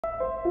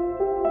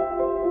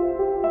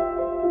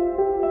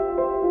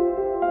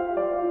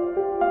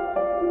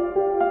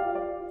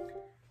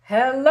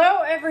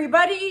Hello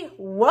everybody,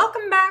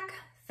 welcome back.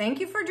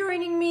 Thank you for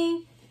joining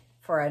me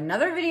for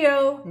another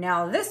video.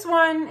 Now this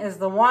one is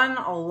the one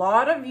a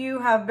lot of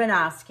you have been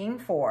asking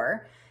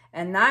for,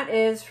 and that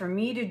is for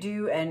me to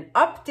do an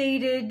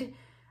updated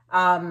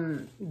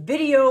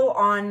video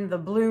on the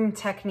bloom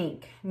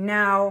technique.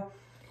 Now,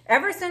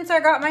 ever since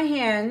I got my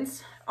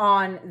hands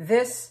on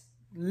this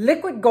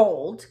liquid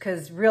gold,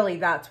 because really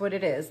that's what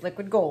it is,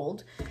 liquid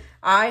gold,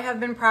 I have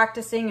been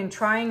practicing and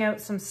trying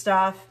out some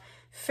stuff,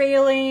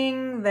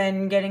 failing,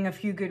 then getting a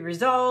few good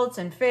results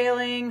and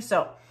failing.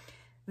 So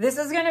this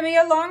is going to be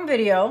a long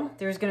video.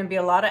 There's going to be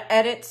a lot of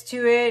edits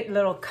to it,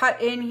 little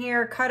cut in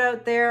here, cut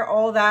out there,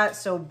 all that.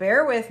 So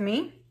bear with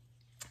me.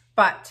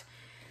 But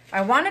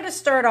I wanted to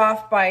start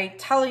off by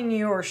telling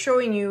you or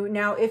showing you.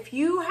 Now, if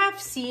you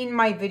have seen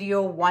my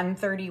video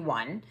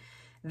 131,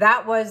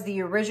 that was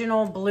the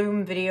original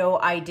bloom video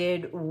I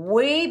did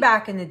way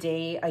back in the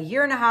day, a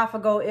year and a half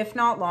ago, if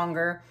not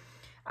longer.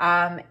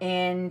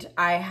 And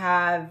I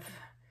have,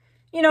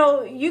 you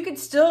know, you could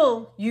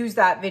still use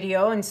that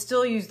video and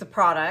still use the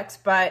products,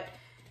 but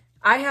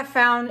I have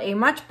found a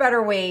much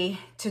better way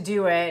to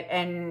do it,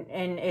 and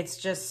it's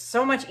just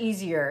so much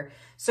easier.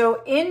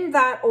 So in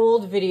that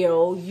old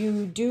video,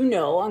 you do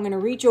know, I'm going to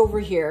reach over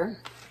here,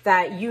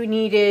 that you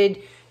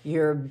needed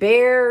your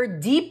bare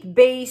deep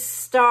base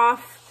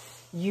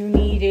stuff. You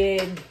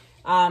needed,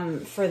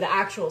 for the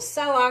actual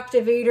cell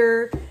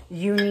activator,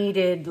 you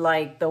needed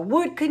like the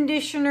wood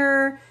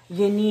conditioner,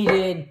 you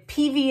needed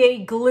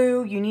PVA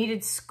glue, you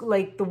needed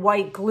like the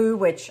white glue,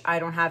 which I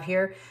don't have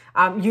here.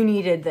 You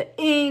needed the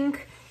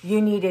ink, you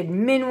needed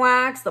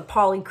Minwax, the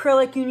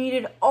polyacrylic, you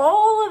needed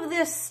all of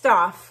this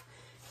stuff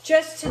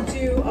just to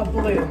do a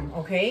bloom,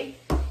 okay?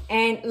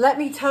 And let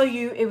me tell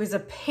you, it was a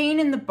pain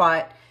in the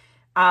butt.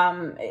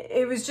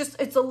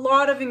 It's a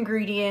lot of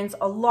ingredients,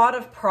 a lot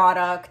of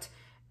product.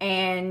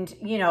 And,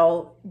 you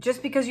know,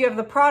 just because you have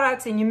the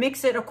products and you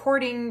mix it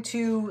according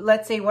to,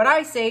 let's say, what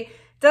I say,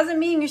 doesn't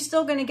mean you're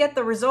still going to get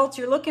the results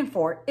you're looking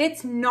for.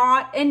 It's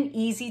not an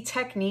easy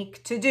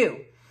technique to do.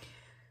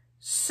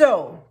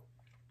 So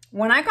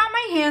when I got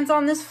my hands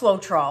on this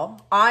Floetrol,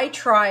 I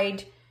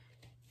tried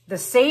the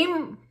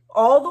same,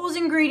 all those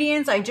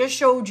ingredients I just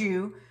showed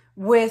you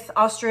with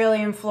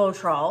Australian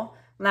Floetrol.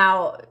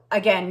 Now,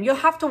 again, you'll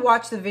have to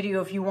watch the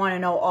video if you want to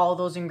know all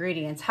those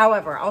ingredients.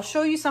 However, I'll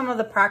show you some of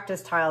the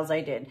practice tiles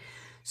I did.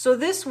 So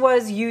this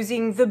was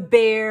using the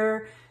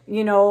Bear,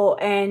 you know,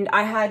 and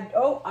I had,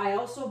 I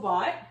also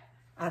bought,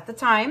 at the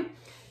time,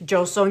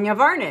 Jo Sonja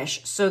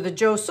varnish. So the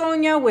Jo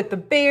Sonja with the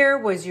Bear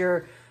was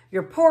your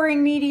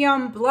pouring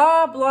medium,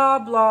 blah, blah,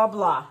 blah,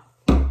 blah.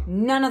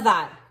 None of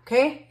that,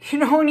 okay? You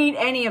don't need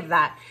any of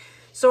that.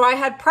 So I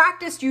had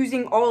practiced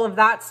using all of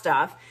that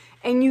stuff.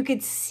 And you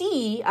could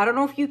see, I don't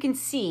know if you can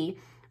see,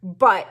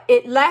 but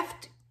it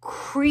left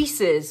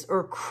creases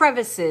or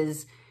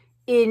crevices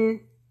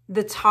in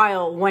the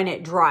tile when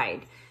it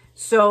dried.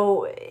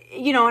 So,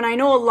 you know, and I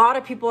know a lot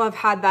of people have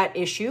had that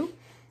issue.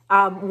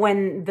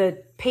 When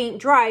the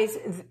paint dries,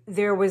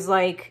 there was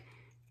like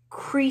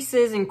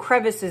creases and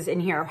crevices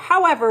in here.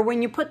 However,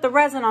 when you put the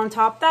resin on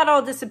top, that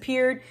all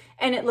disappeared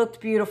and it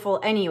looked beautiful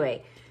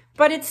anyway.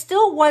 But it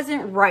still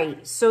wasn't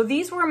right. So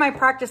these were my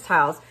practice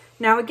tiles.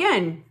 Now,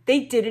 again,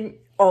 they didn't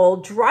all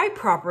dry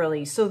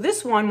properly. So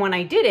this one, when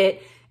I did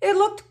it, it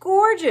looked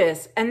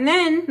gorgeous. And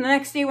then the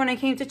next day when I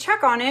came to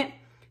check on it,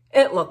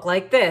 it looked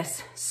like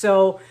this.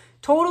 So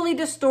totally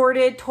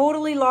distorted,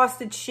 totally lost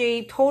its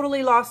shape,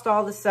 totally lost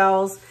all the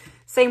cells.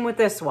 Same with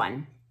this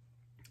one.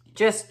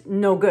 Just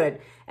no good.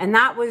 And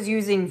that was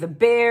using the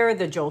Bear,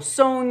 the Jo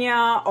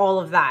Sonja, all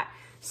of that.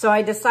 So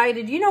I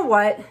decided, you know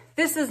what?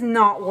 This is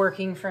not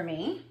working for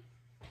me.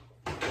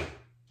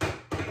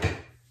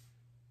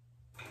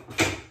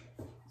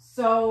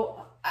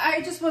 So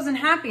I just wasn't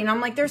happy. And I'm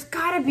like, there's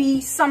got to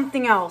be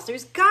something else.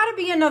 There's got to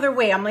be another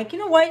way. I'm like, you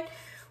know what?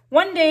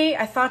 One day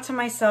I thought to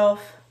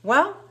myself,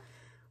 well,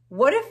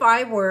 what if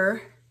I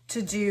were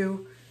to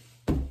do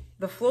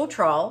the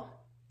Floetrol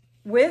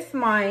with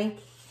my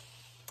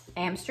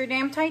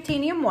Amsterdam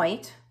Titanium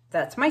White?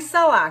 That's my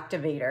cell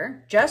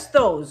activator. Just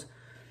those.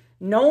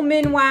 No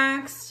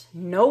Minwax,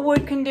 no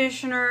wood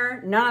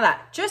conditioner, none of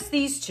that. Just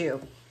these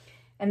two.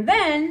 And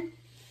then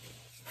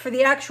for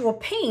the actual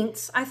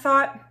paints, I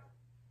thought,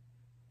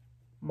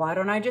 why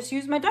don't I just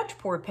use my Dutch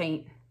pour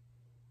paint?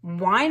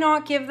 Why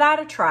not give that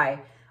a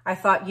try? I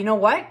thought, you know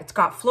what? It's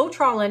got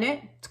Floetrol in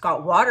it. It's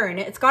got water in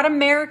it. It's got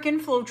American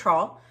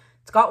Floetrol.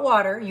 It's got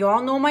water. You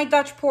all know my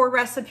Dutch pour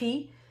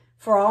recipe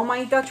for all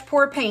my Dutch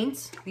pour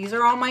paints. These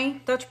are all my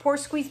Dutch pour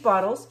squeeze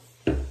bottles.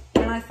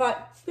 And I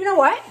thought, you know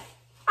what?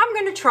 I'm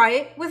going to try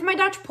it with my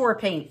Dutch pour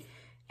paint.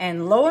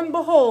 And lo and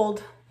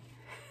behold,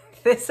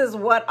 this is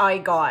what I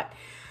got.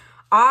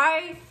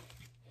 I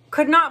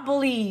could not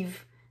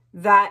believe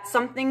that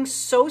something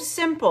so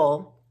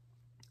simple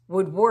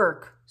would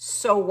work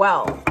so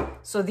well.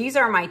 So these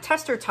are my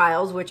tester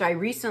tiles, which I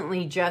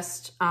recently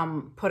just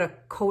put a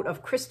coat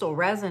of crystal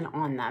resin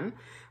on them.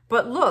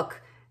 But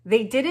look,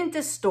 they didn't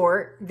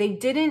distort. They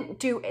didn't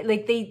do,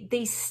 like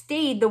they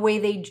stayed the way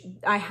they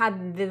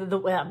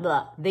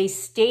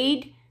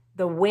stayed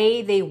the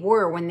way they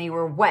were when they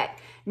were wet.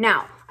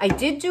 Now, I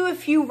did do a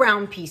few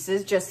round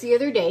pieces just the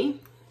other day.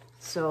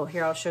 So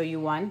here, I'll show you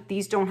one.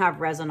 These don't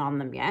have resin on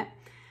them yet.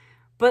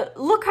 But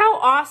look how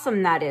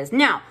awesome that is.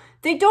 Now,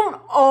 they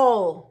don't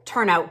all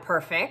turn out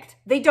perfect.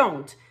 They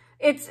don't.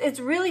 It's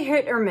really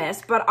hit or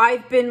miss, but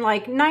I've been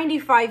like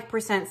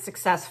 95%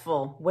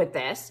 successful with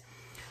this.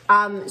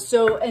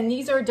 And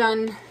these are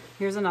done,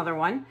 here's another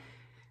one,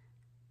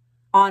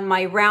 on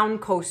my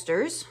round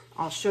coasters.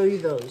 I'll show you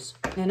those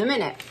in a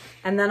minute.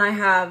 And then I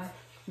have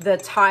the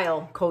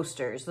tile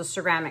coasters, the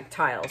ceramic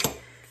tiles.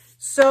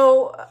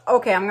 So,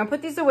 okay, I'm gonna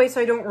put these away so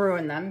I don't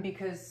ruin them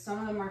because some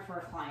of them are for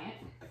a client.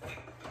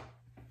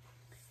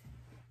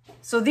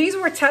 So these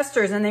were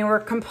testers and they were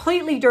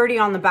completely dirty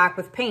on the back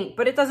with paint,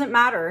 but it doesn't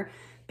matter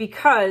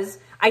because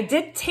I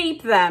did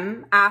tape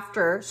them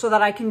after so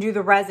that I can do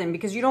the resin,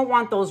 because you don't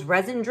want those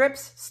resin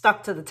drips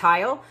stuck to the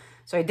tile.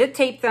 So I did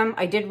tape them,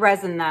 I did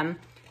resin them,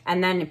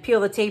 and then peel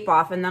the tape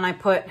off, and then I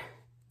put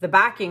the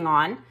backing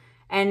on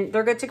and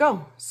they're good to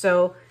go.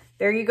 So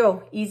there you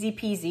go, easy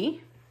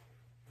peasy.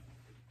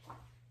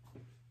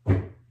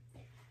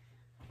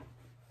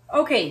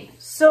 Okay,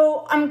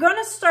 so I'm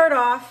gonna start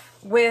off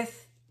with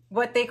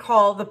what they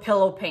call the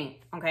pillow paint,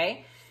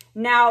 okay?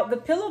 Now, the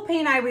pillow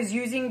paint I was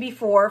using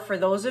before, for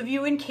those of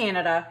you in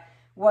Canada,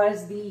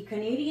 was the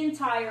Canadian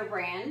Tire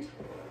brand.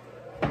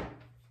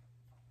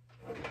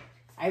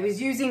 I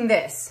was using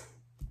this.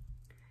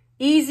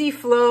 Easy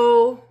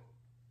Flow,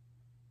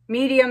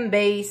 medium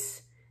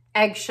base,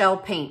 eggshell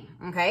paint,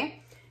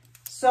 okay?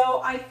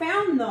 So I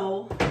found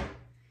though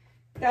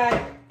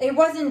that it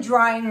wasn't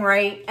drying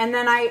right. And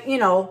then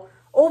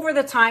over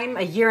the time,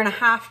 a year and a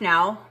half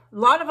now, a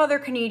lot of other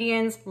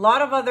Canadians, a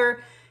lot of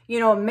other,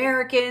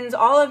 Americans,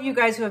 all of you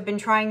guys who have been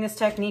trying this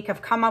technique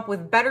have come up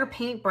with better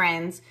paint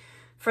brands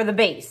for the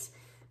base.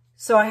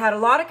 So I had a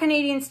lot of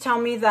Canadians tell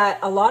me that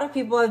a lot of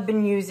people have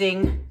been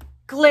using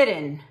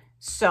Glidden.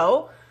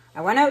 So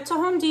I went out to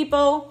Home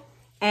Depot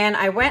and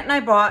I went and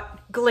I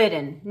bought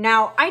Glidden.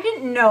 Now, I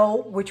didn't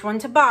know which one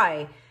to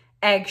buy,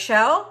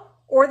 eggshell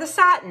or the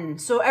satin.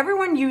 So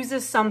everyone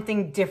uses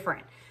something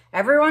different.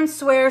 Everyone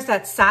swears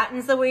that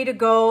satin's the way to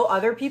go.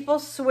 Other people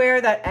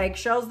swear that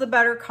eggshell's the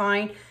better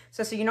kind.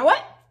 So you know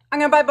what? I'm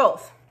gonna buy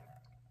both.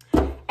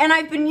 And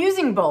I've been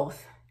using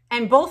both,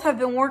 and both have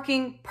been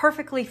working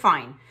perfectly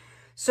fine.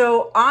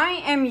 So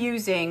I am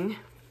using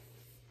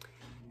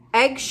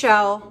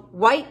eggshell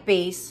white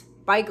base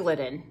by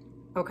Glidden,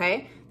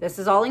 okay? This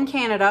is all in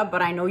Canada,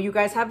 but I know you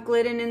guys have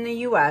Glidden in the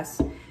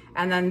US.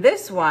 And then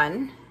this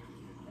one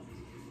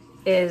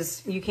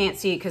is, you can't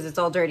see it because it's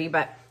all dirty,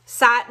 but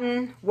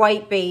satin,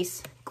 white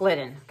base,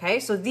 Glidden, okay?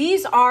 So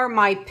these are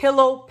my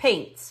pillow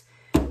paints,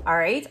 all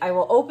right? I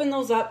will open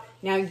those up.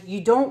 Now, you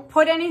don't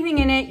put anything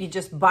in it. You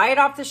just buy it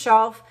off the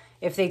shelf.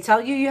 If they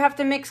tell you you have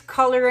to mix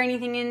color or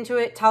anything into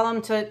it, tell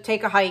them to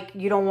take a hike.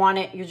 You don't want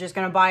it. You're just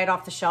going to buy it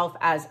off the shelf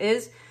as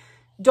is.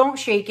 Don't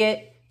shake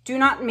it. Do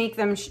not make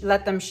them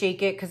let them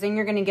shake it, because then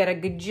you're going to get a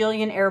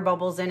gajillion air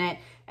bubbles in it,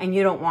 and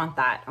you don't want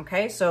that,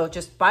 okay? So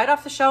just buy it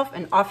off the shelf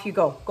and off you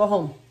go. Go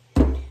home.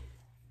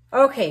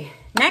 Okay,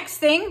 next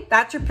thing,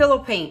 that's your pillow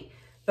paint.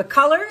 The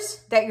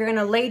colors that you're going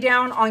to lay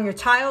down on your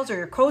tiles or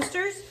your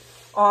coasters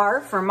are,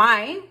 for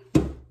my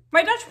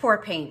Dutch pour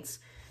paints.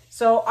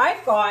 So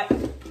I've got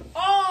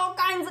all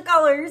kinds of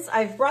colors.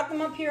 I've brought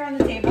them up here on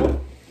the table,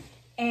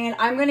 and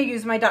I'm going to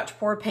use my Dutch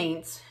pour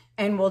paints,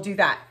 and we'll do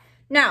that.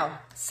 Now,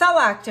 cell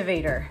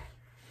activator,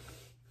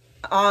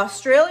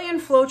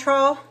 Australian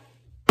Floetrol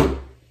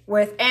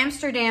with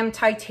Amsterdam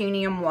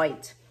titanium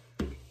white.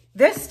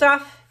 This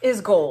stuff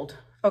is gold,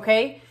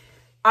 okay?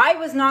 I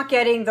was not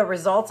getting the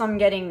results I'm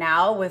getting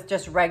now with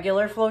just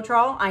regular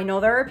Floetrol. I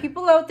know there are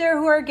people out there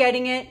who are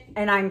getting it,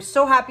 and I'm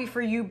so happy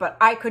for you, but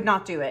I could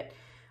not do it.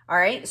 All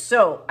right,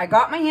 so I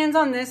got my hands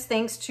on this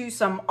thanks to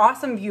some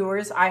awesome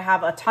viewers. I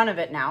have a ton of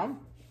it now.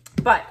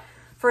 But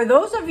for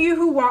those of you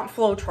who want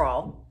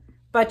Floetrol,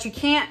 but you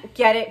can't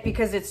get it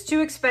because it's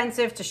too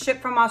expensive to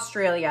ship from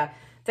Australia,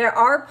 there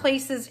are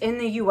places in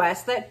the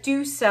US that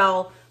do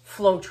sell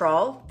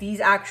Floetrol,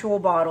 these actual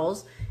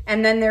bottles.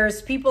 And then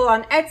there's people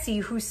on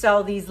Etsy who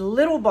sell these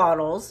little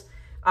bottles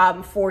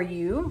for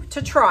you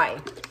to try.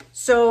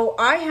 So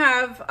I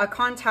have a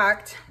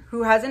contact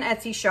who has an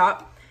Etsy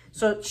shop.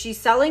 So she's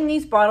selling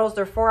these bottles.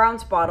 They're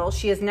 4-ounce bottles.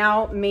 She has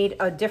now made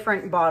a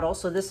different bottle.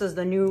 So this is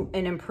the new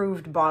and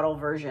improved bottle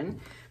version.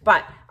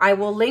 But I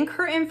will link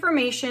her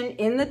information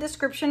in the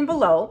description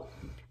below.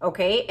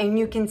 Okay, and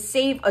you can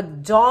save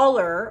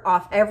 $1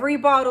 off every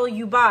bottle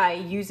you buy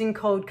using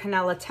code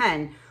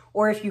Kanella10.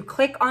 Or if you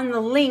click on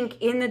the link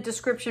in the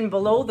description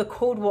below, the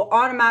code will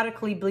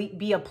automatically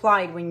be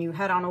applied when you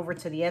head on over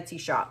to the Etsy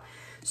shop.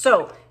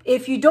 So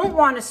if you don't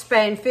want to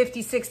spend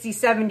 50, 60,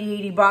 70,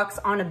 80 bucks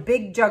on a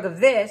big jug of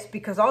this,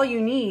 because all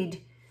you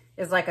need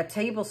is like a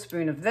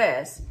tablespoon of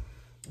this,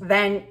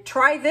 then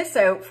try this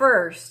out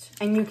first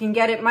and you can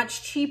get it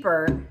much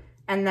cheaper.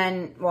 And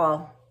then,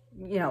 well,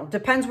 you know,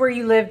 depends where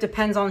you live,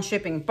 depends on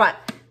shipping. But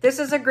this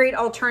is a great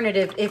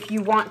alternative if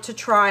you want to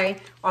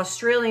try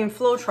Australian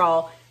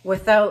Floetrol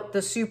without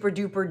the super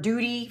duper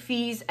duty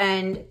fees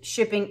and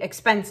shipping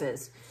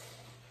expenses.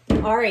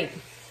 All right,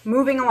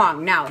 moving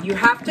along. Now you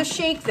have to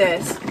shake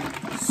this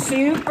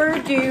super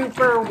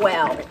duper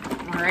well,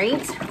 all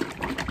right?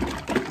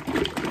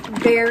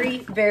 Very,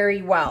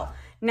 very well.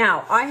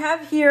 Now I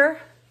have here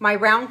my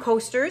round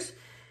coasters.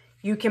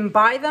 You can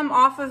buy them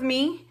off of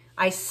me.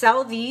 I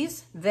sell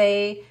these.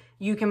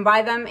 You can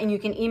buy them and you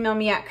can email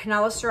me at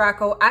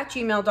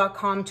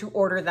kanellaciraco@gmail.com to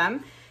order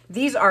them.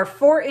 These are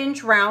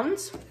 4-inch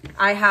rounds.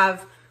 I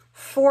have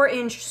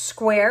 4-inch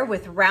square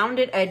with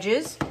rounded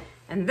edges.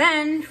 And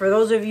then for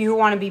those of you who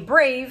want to be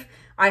brave,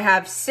 I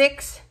have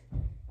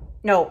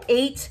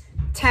 8,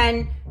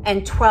 10,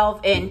 and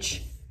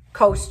 12-inch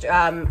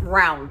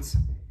rounds.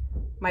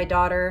 My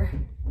daughter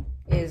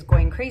is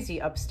going crazy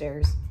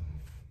upstairs.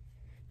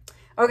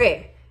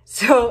 Okay,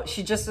 so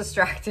she just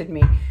distracted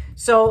me.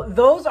 So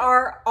those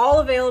are all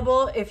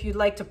available. If you'd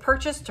like to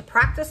purchase to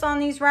practice on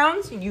these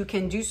rounds, you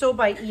can do so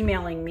by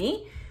emailing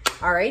me.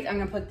 All right, I'm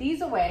gonna put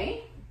these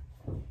away.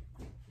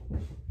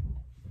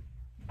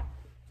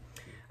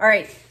 All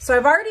right, so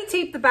I've already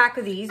taped the back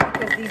of these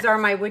because these are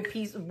my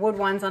wood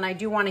ones and I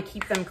do want to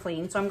keep them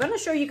clean. So I'm gonna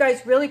show you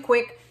guys really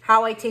quick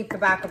how I tape the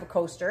back of a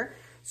coaster.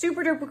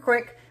 Super duper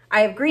quick.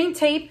 I have green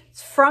tape.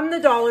 It's from the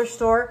dollar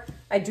store.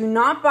 I do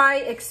not buy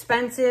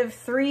expensive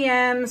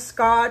 3M,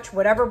 Scotch,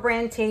 whatever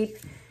brand tape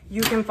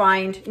you can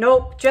find.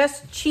 Nope,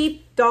 just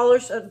cheap dollar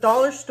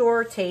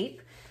store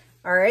tape.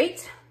 All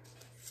right.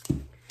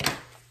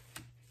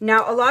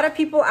 Now, a lot of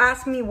people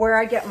ask me where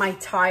I get my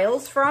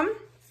tiles from.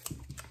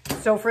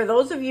 So for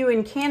those of you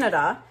in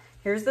Canada,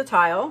 here's the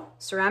tile,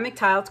 ceramic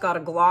tile. It's got a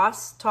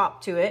gloss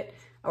top to it.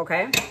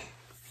 Okay.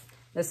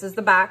 This is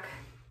the back.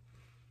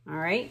 All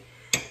right.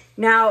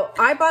 Now,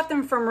 I bought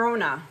them from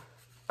Rona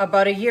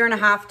about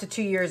 1.5 to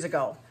 2 years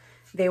ago.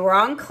 They were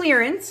on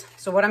clearance.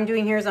 So what I'm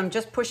doing here is I'm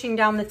just pushing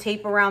down the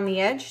tape around the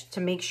edge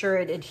to make sure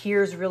it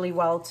adheres really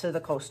well to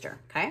the coaster.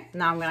 Okay.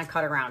 Now I'm going to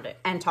cut around it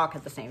and talk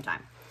at the same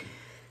time.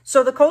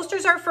 So the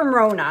coasters are from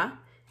Rona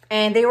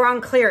and they were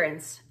on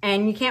clearance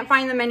and you can't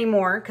find them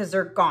anymore because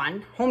they're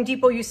gone. Home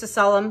Depot used to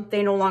sell them.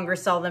 They no longer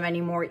sell them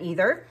anymore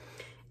either.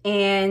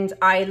 And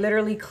I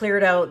literally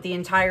cleared out the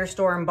entire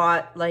store and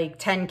bought like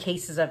 10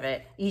 cases of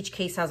it. Each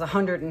case has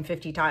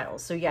 150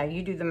 tiles. So yeah,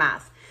 you do the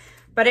math.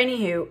 But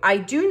anywho, I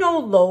do know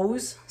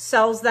Lowe's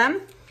sells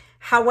them.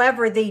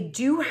 However, they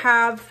do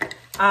have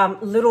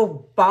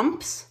little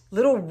bumps,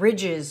 little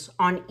ridges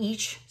on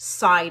each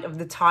side of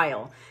the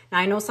tile. Now,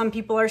 I know some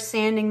people are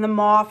sanding them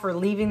off or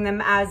leaving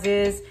them as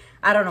is.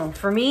 I don't know.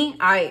 For me,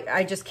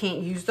 I just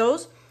can't use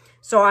those.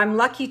 So I'm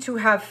lucky to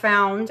have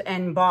found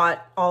and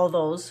bought all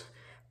those.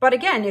 But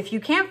again, if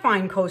you can't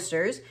find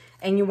coasters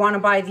and you want to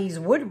buy these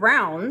wood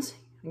rounds,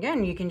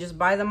 again, you can just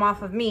buy them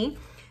off of me.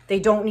 They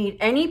don't need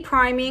any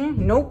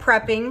priming, no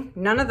prepping,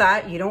 none of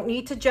that. You don't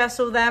need to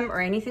gesso them or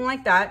anything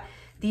like that.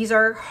 These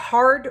are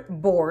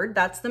hardboard.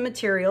 That's the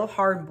material,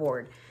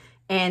 hardboard.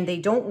 And they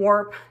don't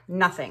warp,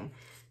 nothing.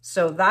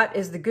 So that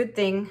is the good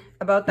thing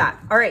about that.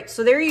 All right,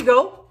 so there you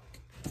go.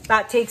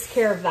 That takes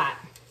care of that.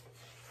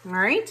 All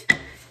right,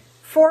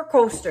 4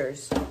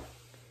 coasters.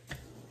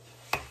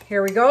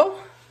 Here we go.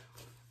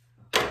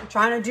 I'm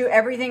trying to do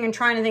everything and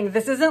trying to think.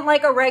 This isn't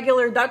like a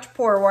regular Dutch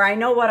pour where I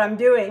know what I'm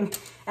doing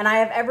and I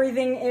have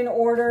everything in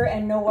order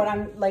and know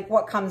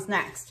what comes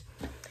next.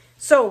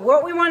 So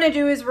what we want to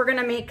do is we're going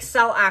to make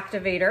cell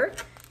activator.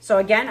 So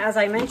again, as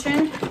I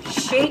mentioned,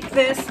 shake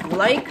this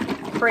like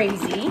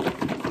crazy.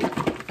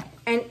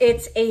 And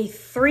it's a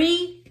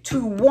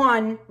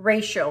 3-to-1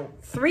 ratio.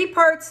 3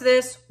 parts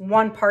this,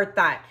 1 part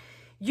that.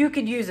 You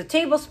could use a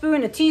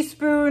tablespoon, a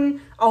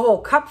teaspoon, a whole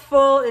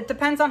cupful. It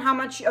depends on how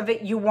much of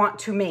it you want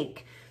to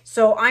make.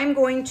 So I'm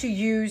going to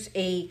use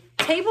a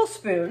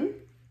tablespoon.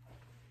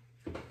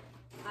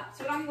 That's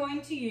what I'm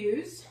going to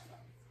use.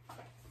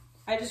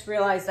 I just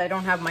realized I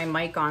don't have my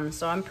mic on,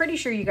 so I'm pretty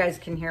sure you guys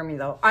can hear me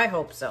though. I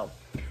hope so.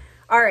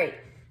 All right.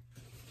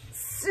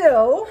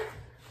 So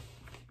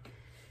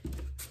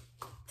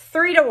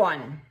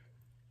 3-to-1.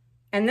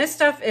 And this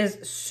stuff is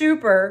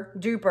super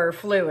duper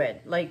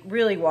fluid, like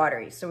really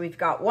watery. So we've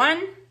got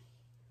 1,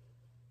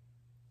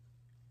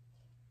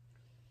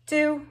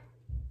 2,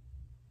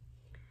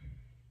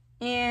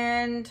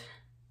 and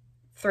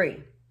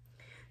 3.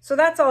 So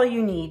that's all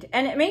you need.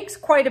 And it makes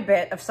quite a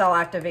bit of cell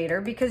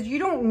activator because you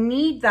don't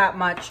need that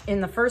much in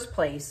the first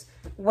place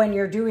when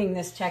you're doing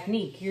this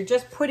technique. You're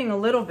just putting a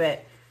little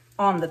bit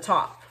on the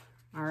top.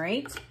 All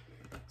right.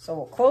 So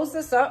we'll close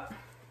this up.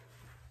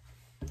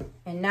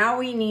 And now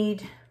we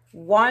need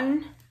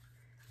 1,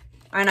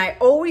 and I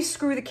always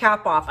screw the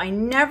cap off. I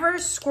never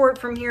squirt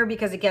from here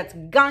because it gets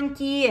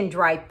gunky and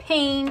dry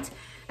paint,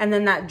 and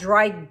then that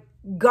dry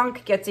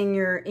gunk gets in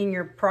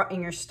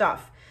your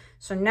stuff.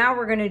 So now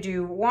we're gonna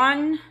do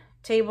 1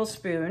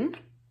 tablespoon,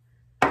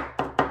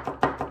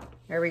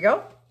 there we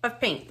go, of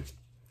paint.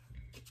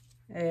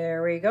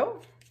 There we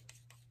go.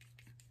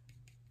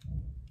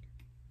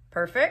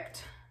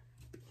 Perfect.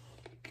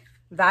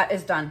 That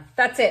is done.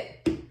 That's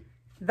it.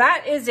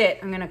 That is it.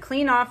 I'm gonna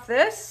clean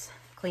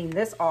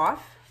this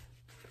off.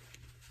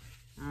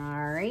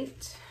 All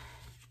right.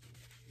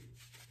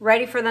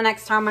 ready for the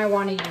next time I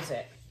want to use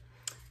it.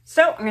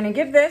 So I'm going to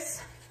give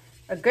this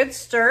a good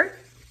stir.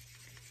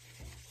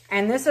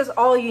 And this is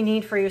all you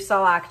need for your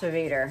cell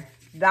activator.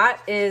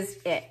 That is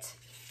it.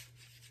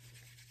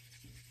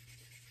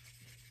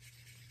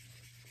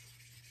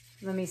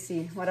 Let me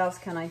see, what else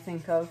can I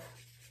think of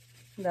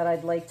that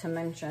I'd like to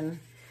mention?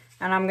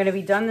 And I'm gonna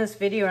be done this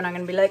video and I'm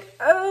gonna be like,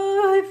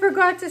 oh, I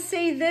forgot to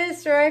say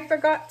this or I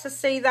forgot to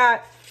say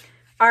that.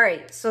 All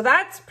right, so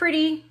that's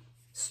pretty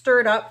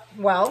stirred up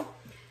well.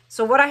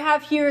 So what I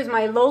have here is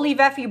my Lowly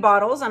Veffy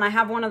bottles, and I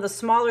have one of the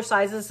smaller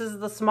sizes. This is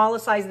the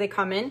smallest size they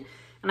come in.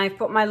 And I've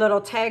put my little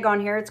tag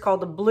on here. It's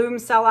called the Bloom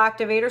Cell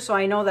Activator. So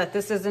I know that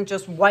this isn't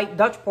just white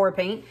Dutch pour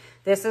paint.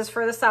 This is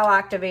for the cell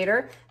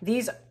activator.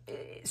 These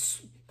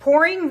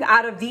pouring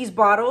out of these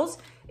bottles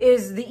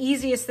is the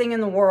easiest thing in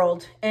the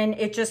world. And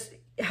it just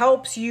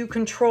helps you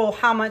control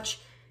how much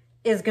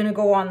is gonna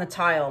go on the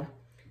tile.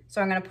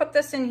 So I'm gonna put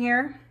this in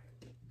here.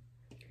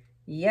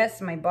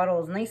 Yes, my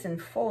bottle is nice and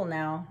full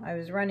now. I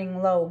was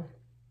running low.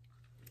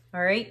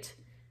 All right,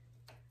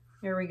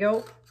 here we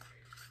go.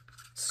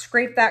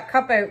 Scrape that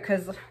cup out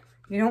because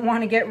you don't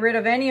want to get rid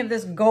of any of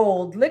this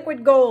gold.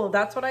 Liquid gold,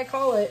 that's what I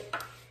call it.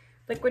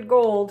 Liquid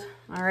gold.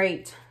 All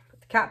right,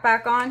 put the cap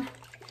back on.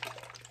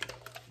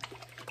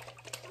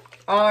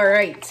 All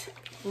right,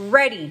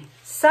 ready.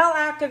 Cell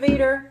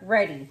activator,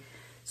 ready.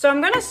 So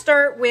I'm gonna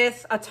start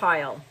with a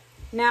tile.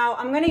 Now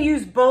I'm gonna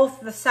use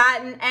both the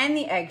satin and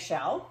the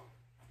eggshell.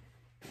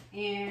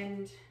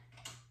 And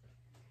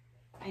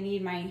I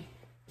need my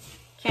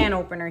can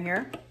opener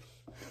here.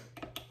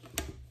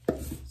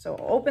 So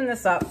I'll open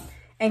this up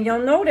and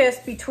you'll notice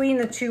between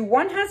the two,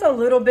 one has a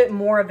little bit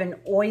more of an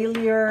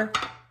oilier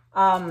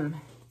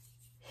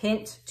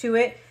hint to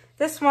it.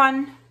 This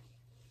one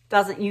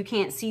doesn't, you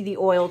can't see the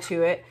oil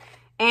to it.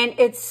 And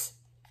it's,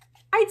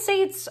 I'd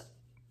say it's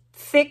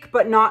thick,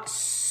 but not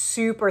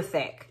super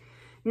thick.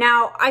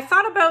 Now I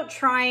thought about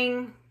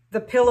trying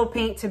the pillow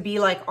paint to be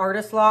like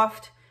Artist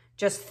Loft,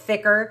 just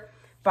thicker,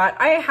 but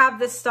I have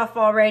this stuff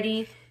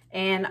already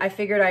and I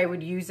figured I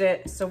would use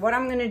it. So what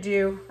I'm gonna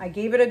do, I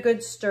gave it a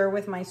good stir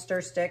with my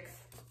stir stick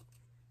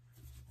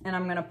and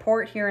I'm gonna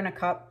pour it here in a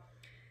cup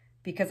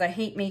because I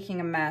hate making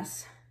a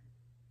mess.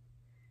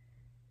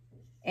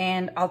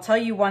 And I'll tell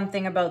you one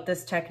thing about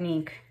this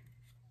technique.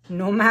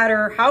 No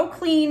matter how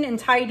clean and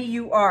tidy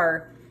you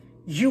are,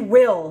 you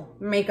will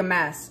make a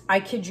mess. I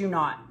kid you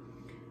not.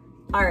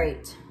 All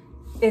right,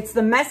 it's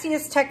the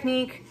messiest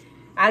technique.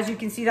 As you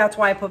can see, that's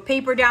why I put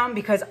paper down,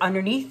 because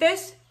underneath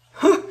this,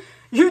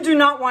 you do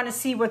not want to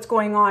see what's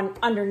going on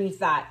underneath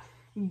that.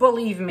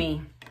 Believe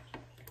me.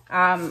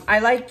 I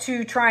like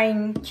to try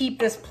and keep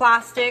this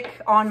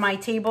plastic on my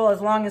table as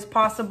long as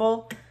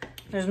possible.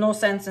 There's no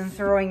sense in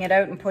throwing it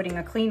out and putting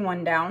a clean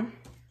one down.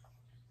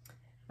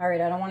 All right,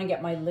 I don't want to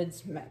get my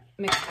lids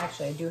mixed.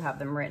 Actually, I do have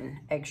them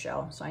written,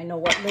 eggshell, so I know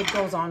what lid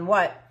goes on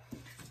what.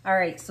 All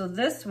right, so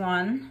this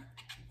one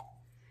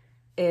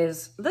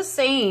is the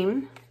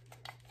same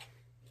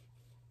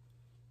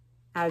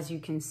as you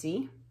can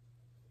see.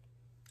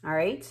 All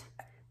right,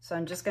 so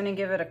I'm just gonna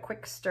give it a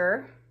quick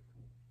stir.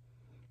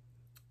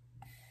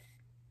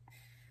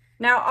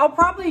 Now, I'll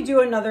probably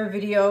do another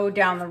video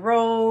down the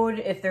road.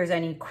 If there's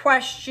any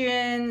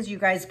questions, you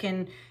guys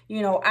can,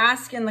 you know,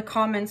 ask in the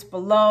comments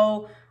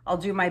below. I'll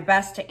do my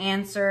best to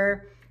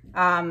answer,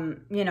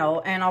 you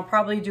know, and I'll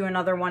probably do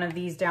another one of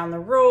these down the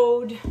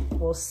road.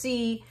 We'll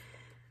see.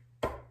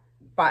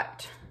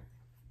 But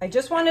I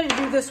just wanted to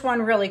do this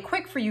one really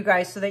quick for you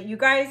guys so that you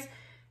guys,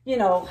 you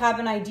know, have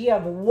an idea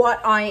of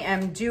what I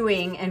am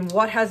doing and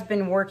what has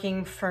been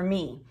working for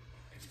me.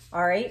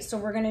 All right, so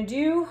we're gonna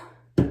do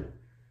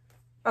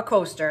a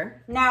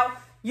coaster. Now,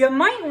 you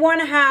might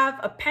wanna have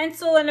a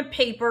pencil and a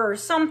paper or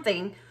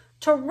something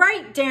to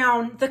write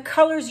down the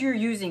colors you're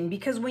using,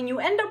 because when you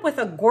end up with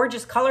a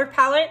gorgeous color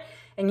palette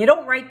and you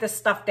don't write this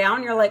stuff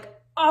down, you're like,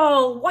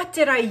 oh, what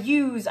did I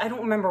use? I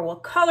don't remember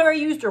what color I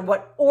used or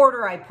what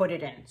order I put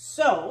it in.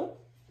 So,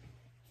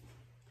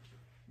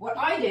 what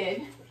I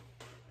did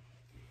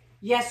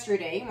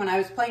yesterday when I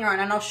was playing around,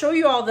 and I'll show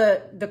you all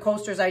the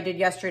coasters I did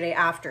yesterday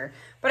after,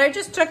 but I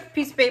just took a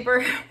piece of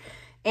paper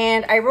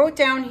and I wrote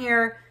down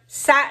here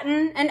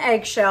satin and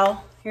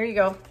eggshell. Here you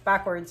go,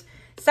 backwards.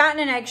 Satin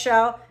and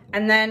eggshell,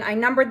 and then I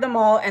numbered them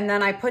all, and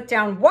then I put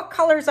down what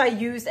colors I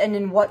used and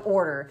in what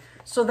order,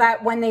 so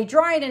that when they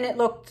dried and it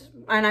looked,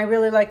 and I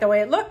really liked the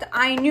way it looked,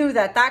 I knew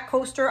that that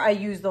coaster, I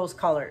used those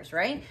colors,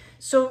 right?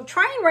 So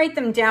try and write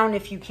them down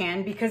if you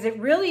can, because it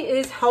really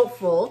is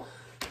helpful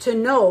to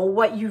know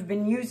what you've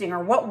been using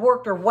or what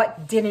worked or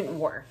what didn't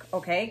work,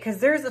 okay? Because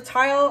there's a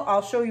tile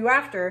I'll show you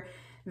after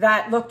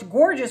that looked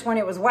gorgeous when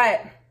it was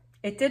wet.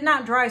 It did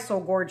not dry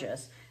so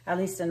gorgeous, at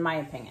least in my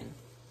opinion.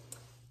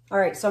 All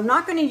right, so I'm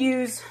not gonna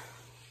use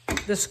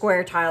the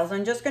square tiles.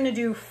 I'm just gonna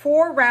do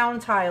 4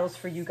 round tiles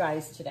for you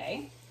guys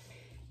today.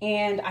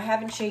 And I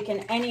haven't shaken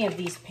any of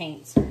these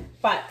paints,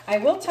 but I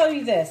will tell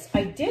you this.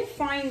 I did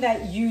find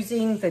that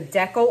using the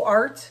deco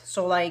art,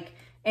 so like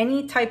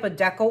any type of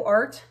deco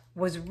art,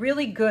 was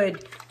really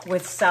good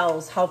with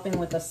cells, helping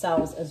with the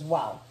cells as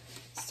well.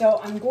 So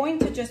I'm going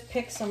to just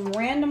pick some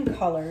random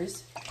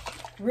colors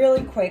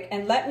really quick.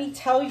 And let me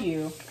tell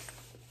you,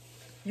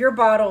 your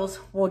bottles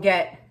will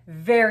get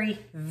very,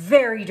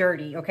 very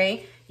dirty,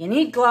 okay? You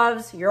need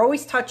gloves. You're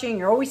always touching.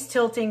 You're always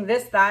tilting,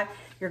 this, that.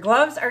 Your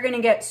gloves are going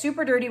to get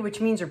super dirty, which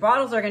means your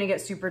bottles are going to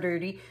get super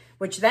dirty,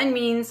 which then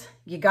means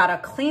you got to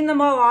clean them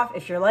all off.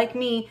 If you're like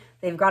me,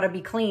 they've got to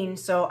be clean.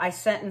 So I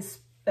spent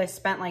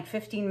like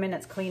 15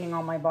 minutes cleaning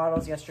all my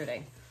bottles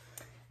yesterday.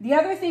 The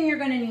other thing you're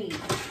going to need,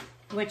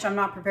 which I'm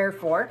not prepared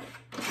for,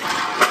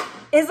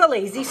 is a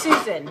Lazy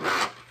Susan.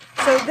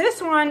 So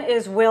this one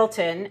is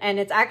Wilton, and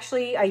it's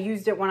actually, I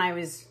used it when I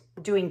was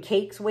doing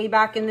cakes way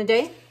back in the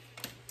day.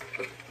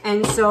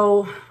 And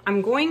so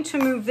I'm going to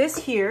move this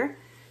here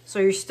so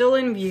you're still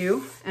in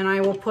view, and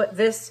I will put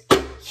this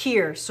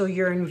here so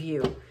you're in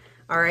view.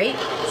 All right,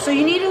 so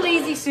you need a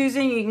Lazy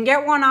Susan. You can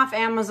get one off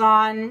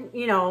Amazon.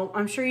 You know,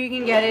 I'm sure you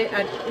can get it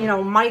at, you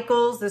know,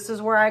 Michael's. This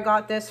is where I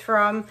got this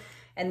from.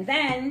 And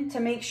then to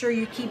make sure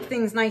you keep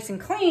things nice and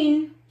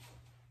clean,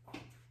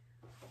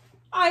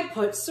 I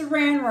put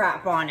saran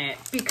wrap on it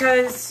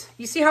because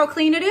you see how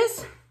clean it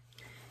is?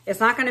 It's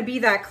not going to be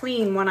that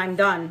clean when I'm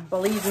done,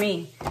 believe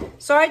me.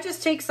 So I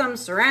just take some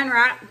saran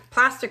wrap,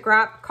 plastic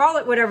wrap, call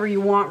it whatever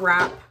you want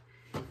wrap,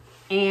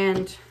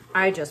 and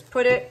I just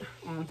put it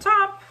on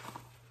top.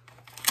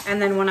 And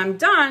then when I'm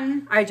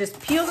done, I just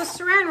peel the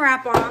saran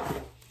wrap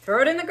off,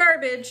 throw it in the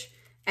garbage,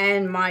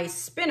 and my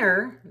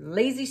spinner,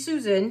 Lazy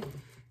Susan,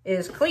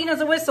 is clean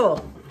as a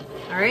whistle.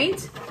 All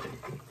right?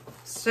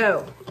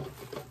 So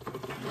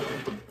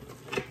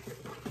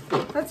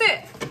that's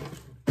it.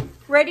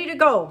 Ready to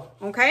go,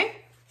 okay?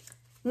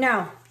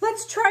 Now,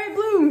 let's try a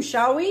bloom,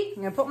 shall we?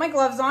 I'm gonna put my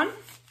gloves on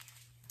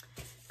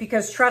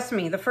because trust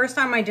me, the first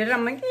time I did it,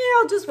 I'm like, yeah,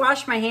 I'll just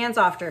wash my hands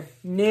after.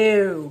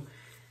 No.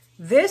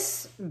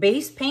 This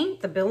base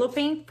paint, the billow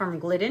paint from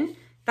Glidden,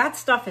 that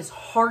stuff is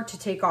hard to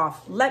take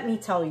off, let me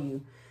tell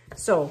you.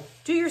 So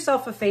do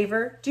yourself a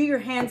favor, do your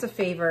hands a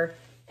favor,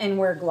 and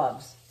wear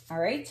gloves, all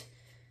right?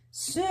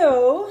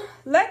 So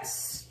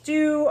let's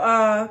do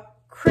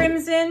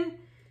Crimson,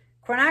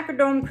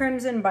 Quinacridone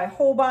Crimson by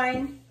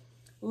Holbein.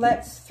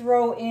 Let's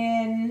throw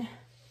in,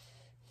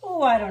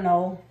 oh, I don't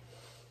know,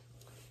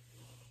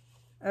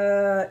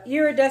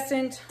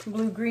 Iridescent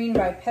Blue-Green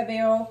by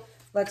Pebeo.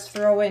 Let's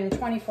throw in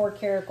 24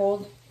 karat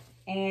gold,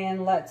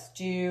 and let's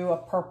do a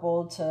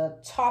purple to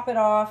top it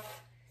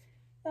off,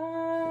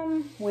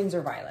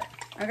 Windsor Violet,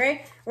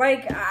 okay?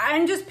 Like,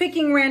 I'm just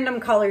picking random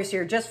colors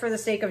here just for the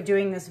sake of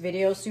doing this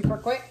video super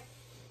quick.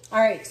 All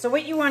right, so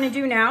what you want to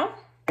do now,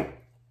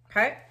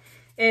 okay,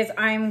 is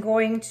I'm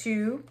going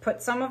to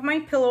put some of my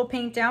pillow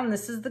paint down.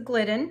 This is the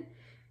Glidden,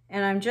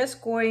 and I'm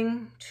just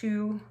going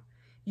to,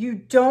 you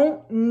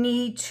don't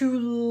need to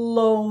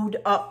load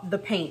up the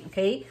paint,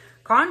 okay?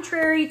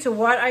 Contrary to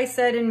what I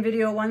said in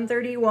video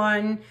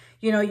 131,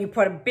 you know, you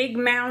put a big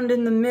mound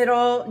in the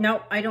middle.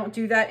 Nope, I don't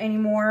do that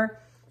anymore.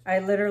 I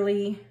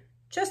literally,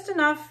 just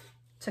enough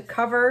to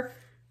cover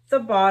the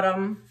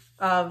bottom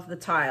of the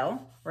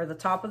tile or the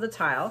top of the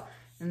tile.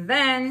 And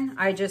then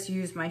I just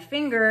use my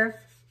finger,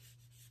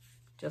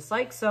 just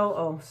like so.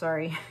 Oh,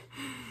 sorry.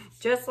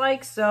 Just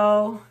like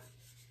so,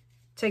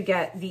 to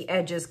get the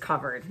edges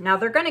covered. Now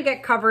they're gonna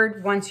get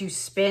covered once you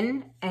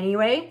spin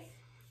anyway.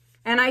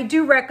 And I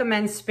do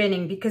recommend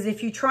spinning because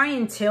if you try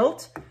and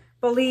tilt,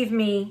 believe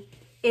me,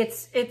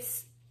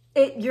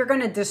 you're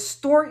gonna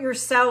distort your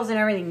cells and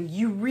everything.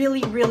 You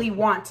really, really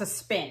want to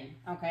spin,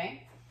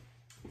 okay?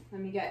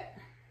 Let me get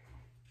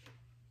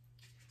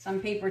some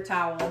paper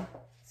towel.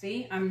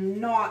 See, I'm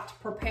not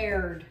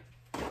prepared.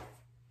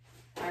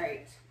 All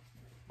right,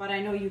 but I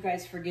know you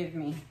guys forgive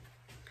me.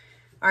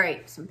 All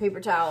right, some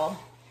paper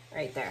towel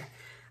right there.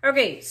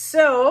 Okay,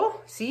 so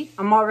see,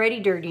 I'm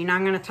already dirty. Now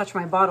I'm gonna touch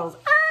my bottles.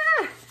 Ah!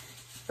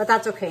 But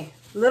that's okay.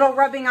 Little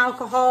rubbing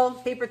alcohol,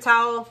 paper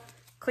towel,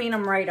 clean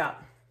them right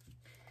up.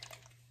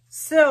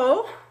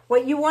 So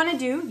what you wanna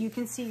do, you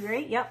can see,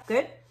 right? Yep,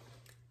 good.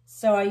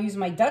 So I use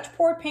my Dutch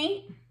pour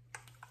paint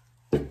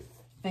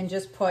and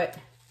just put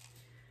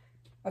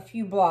a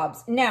few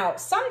blobs. Now,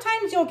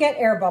 sometimes you'll get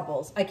air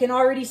bubbles. I can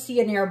already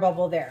see an air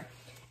bubble there.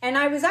 And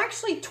I was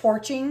actually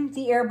torching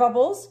the air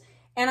bubbles,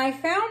 and I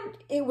found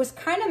it was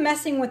kind of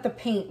messing with the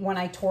paint when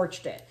I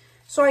torched it.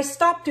 So I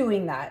stopped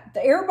doing that.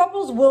 The air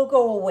bubbles will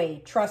go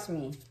away, trust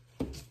me.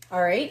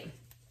 All right,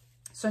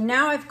 so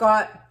now I've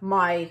got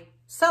my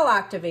cell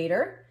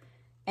activator,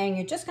 and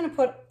you're just gonna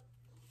put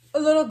a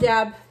little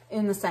dab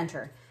in the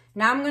center.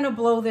 Now I'm gonna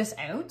blow this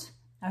out.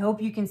 I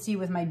hope you can see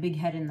with my big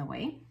head in the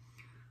way.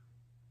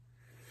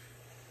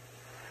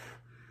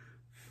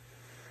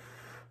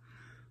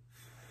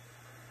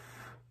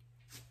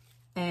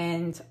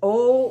 And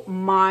oh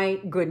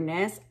my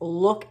goodness,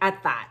 look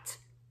at that,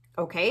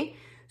 okay?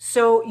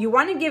 So you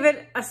wanna give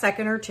it a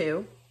second or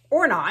two,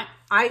 or not.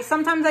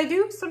 Sometimes I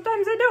do,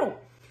 sometimes I don't.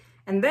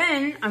 And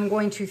then I'm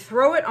going to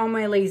throw it on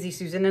my Lazy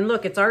Susan, and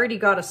look, it's already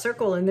got a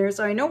circle in there,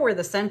 so I know where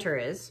the center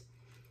is.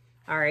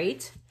 All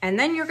right, and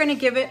then you're gonna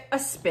give it a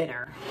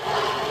spinner.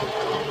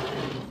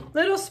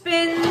 Little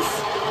spins,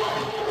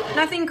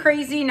 Nothing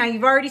crazy. Now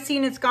you've already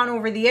seen it's gone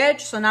over the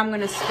edge. So now I'm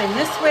going to spin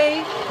this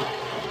way,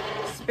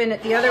 spin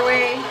it the other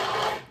way.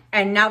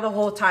 And now the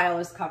whole tile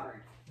is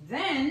covered.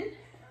 Then,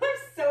 I'm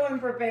so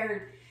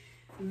unprepared.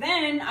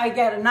 Then I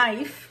get a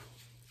knife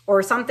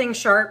or something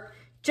sharp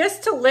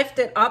just to lift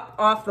it up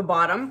off the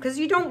bottom, because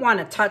you don't want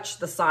to touch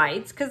the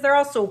sides because they're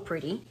all so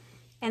pretty.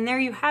 And there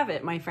you have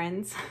it, my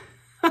friends.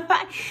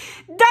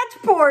 Dutch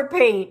pour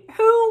paint.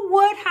 Who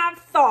would have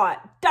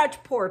thought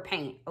Dutch pour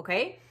paint?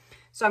 Okay,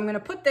 so I'm going to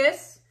put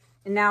this,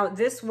 and now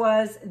this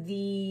was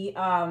the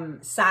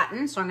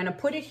satin, so I'm going to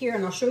put it here,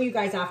 and I'll show you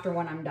guys after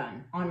when I'm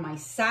done on my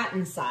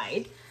satin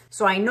side,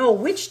 so I know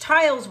which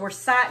tiles were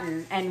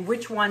satin and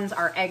which ones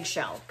are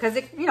eggshell, because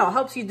it, you know,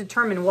 helps you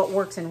determine what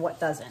works and what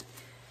doesn't.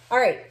 All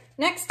right,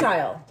 next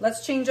tile.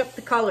 Let's change up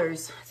the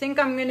colors. I think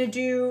I'm going to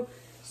do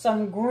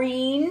some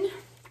green.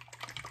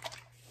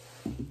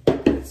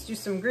 Let's do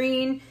some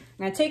green.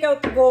 I'm going to take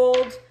out the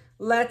gold.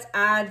 Let's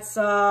add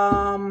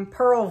some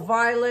pearl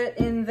violet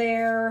in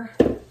there.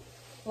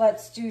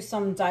 Let's do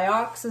some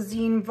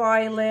dioxazine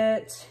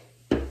violet.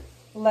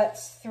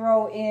 Let's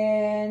throw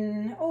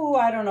in, oh,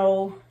 I don't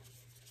know.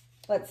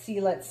 Let's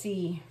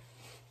see.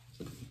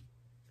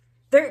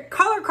 Their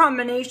color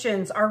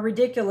combinations are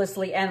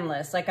ridiculously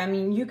endless. Like, I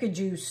mean, you could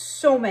do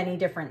so many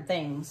different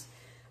things.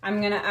 I'm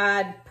going to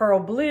add pearl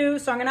blue.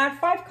 So I'm going to add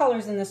 5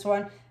 colors in this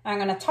one. I'm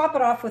going to top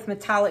it off with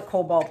metallic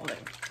cobalt blue.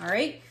 All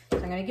right. So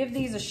I'm going to give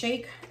these a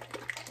shake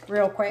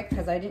real quick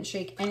because I didn't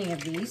shake any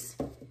of these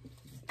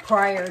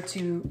prior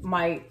to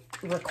my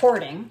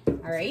recording.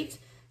 All right.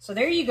 So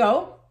there you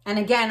go. And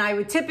again, I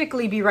would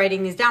typically be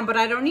writing these down, but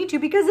I don't need to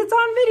because it's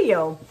on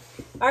video.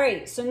 All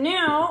right. So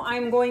now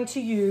I'm going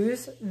to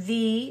use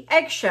the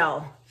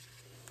eggshell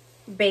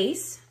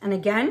base. And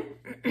again,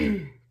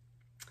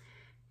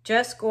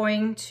 just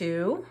going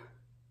to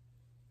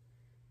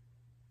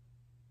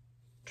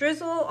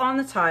drizzle on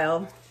the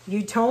tile.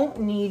 You don't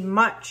need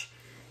much.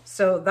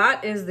 So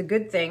that is the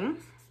good thing.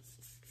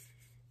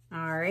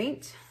 All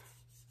right.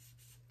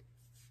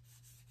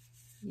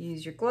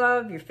 Use your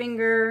glove, your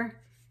finger.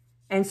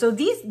 And so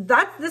this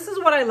is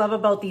what I love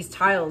about these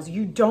tiles.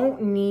 You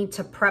don't need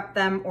to prep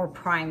them or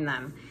prime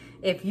them.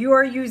 If you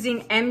are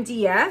using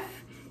MDF,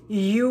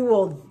 you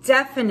will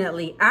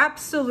definitely,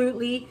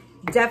 absolutely,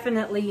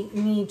 definitely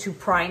need to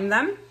prime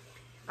them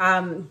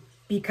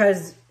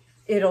because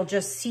it'll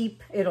just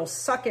seep, it'll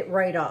suck it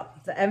right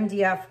up. The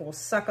MDF will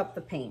suck up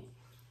the paint.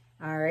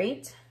 All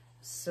right,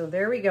 so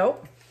there we go.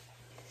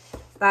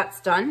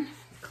 That's done.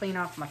 Clean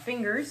off my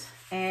fingers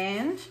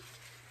and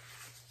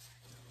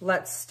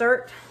let's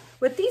start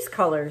with these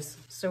colors.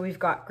 So we've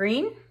got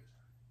green.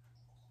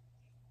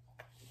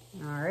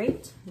 All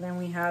right, then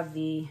we have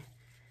the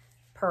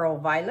pearl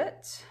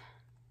violet.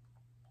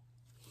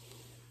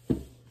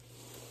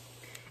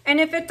 And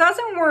if it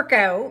doesn't work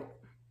out,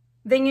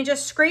 then you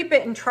just scrape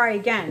it and try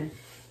again.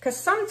 Because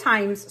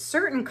sometimes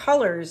certain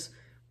colors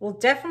will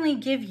definitely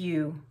give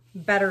you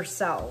better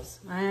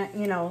cells.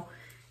 You know,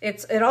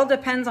 it all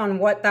depends on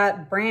what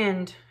that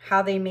brand,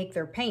 how they make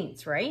their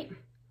paints, right?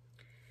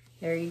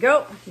 There you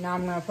go. Now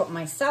I'm going to put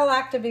my cell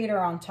activator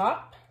on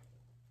top,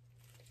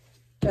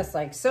 just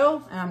like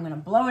so, and I'm going to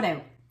blow it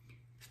out.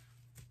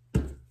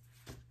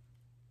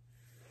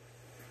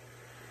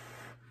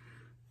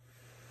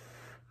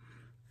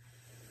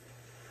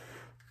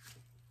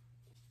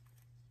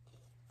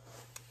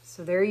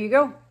 So there you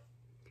go.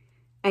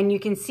 And you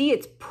can see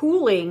it's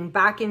pooling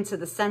back into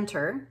the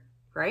center,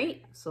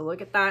 right? So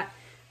look at that.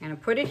 I'm going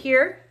to put it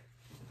here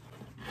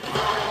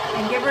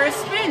and give her a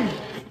spin.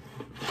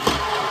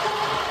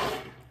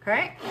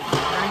 Okay,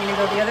 now I'm going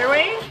to go the other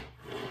way.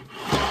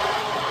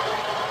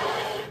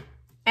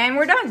 And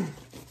we're done.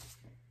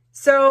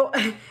 So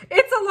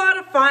it's a lot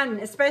of fun,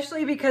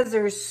 especially because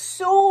there's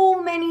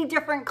so many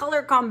different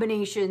color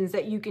combinations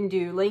that you can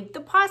do. Like, the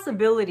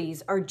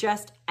possibilities are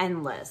just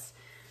endless.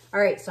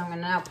 All right, so I'm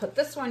going to now put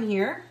this one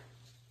here.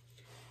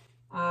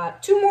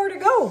 2 more to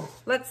go.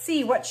 Let's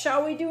see, what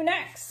shall we do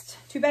next?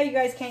 Too bad you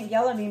guys can't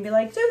yell at me and be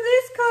like, do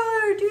this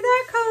color, do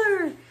that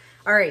color.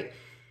 All right,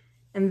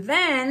 and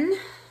then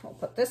we'll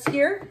put this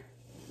here.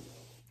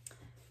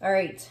 All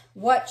right,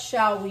 what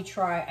shall we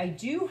try? I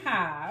do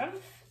have,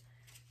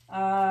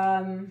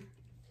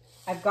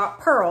 I've got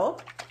Pearl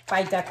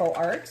by Deco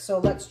Art, so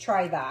let's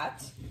try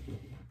that.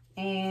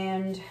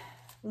 And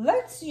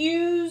let's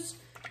use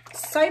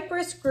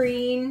Cypress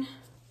Green,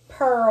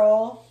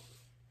 Pearl.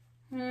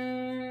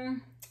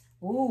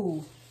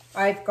 Ooh,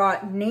 I've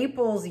got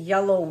Naples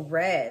Yellow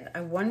Red.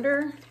 I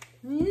wonder,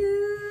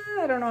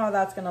 I don't know how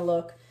that's gonna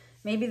look.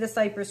 Maybe the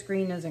Cypress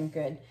Green isn't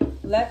good.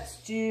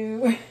 Let's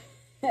do,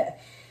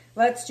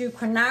 let's do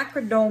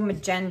Quinacridone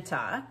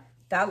Magenta.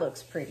 That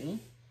looks pretty.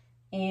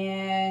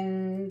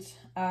 And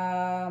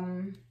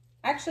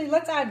actually,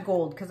 let's add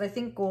gold, because I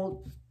think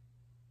gold,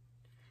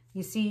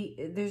 you see,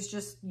 there's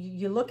just,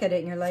 you look at it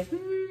and you're like,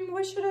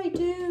 what should I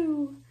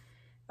do?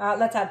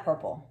 Let's add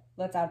purple.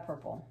 Let's add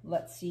purple.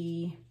 Let's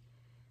see.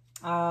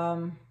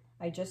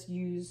 I just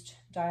used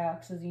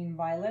dioxazine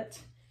violet.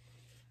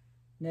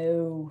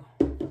 No,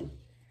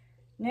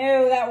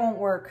 that won't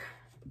work.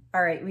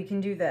 All right, we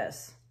can do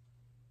this.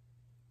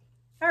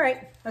 All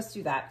right, let's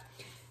do that.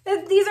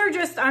 These are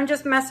just, I'm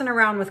just messing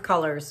around with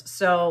colors.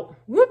 So,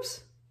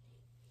 whoops.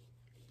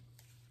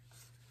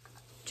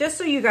 Just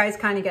so you guys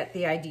kind of get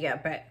the idea,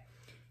 but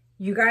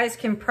you guys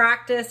can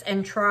practice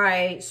and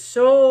try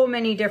so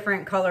many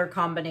different color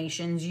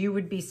combinations. You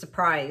would be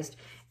surprised.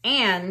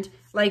 And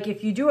like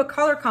if you do a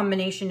color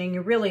combination and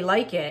you really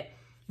like it,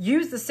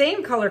 use the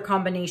same color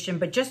combination,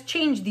 but just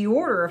change the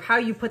order of how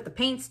you put the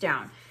paints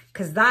down,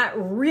 because that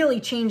really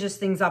changes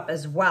things up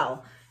as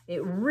well.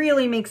 It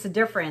really makes a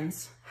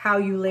difference how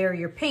you layer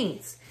your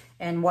paints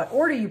and what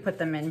order you put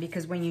them in,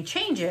 because when you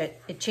change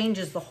it, it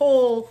changes the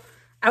whole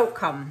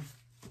outcome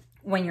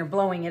when you're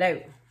blowing it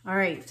out. All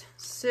right,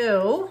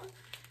 so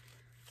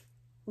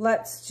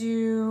let's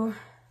go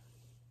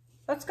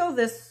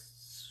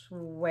this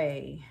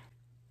way,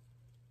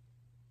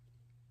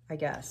 I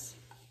guess.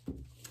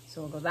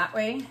 So we'll go that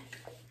way.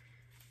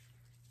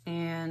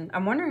 And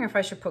I'm wondering if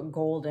I should put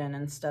gold in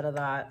instead of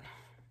that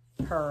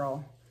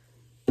pearl.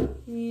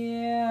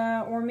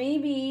 Yeah, or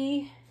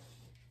maybe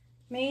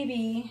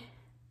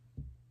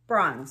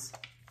bronze.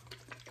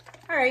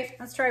 All right,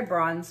 let's try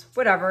bronze,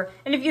 whatever.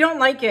 And if you don't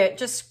like it,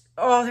 just,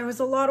 oh, there was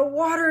a lot of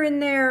water in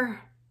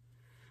there.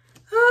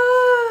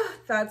 Ah,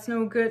 that's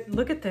no good.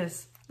 Look at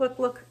this. Look,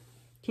 look.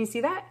 Can you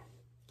see that?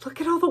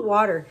 Look at all the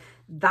water.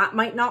 That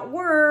might not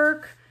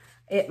work.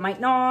 It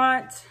might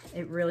not.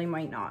 It really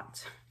might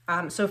not.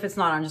 So if it's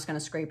not, I'm just going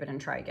to scrape it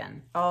and try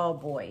again. Oh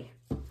boy.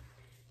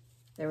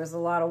 There was a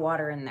lot of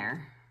water in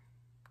there.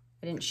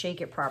 I didn't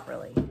shake it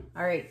properly.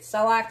 All right,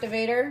 cell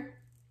activator.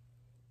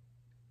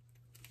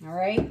 All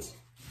right.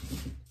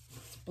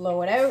 Let's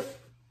blow it out.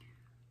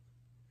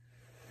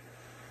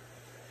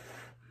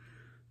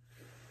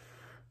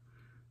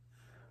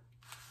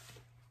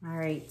 All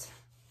right,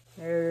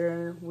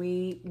 there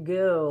we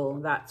go.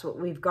 That's what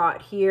we've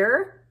got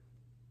here.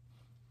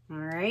 All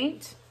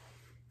right,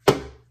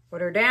 put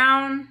her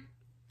down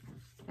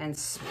and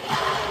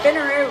spin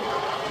her out.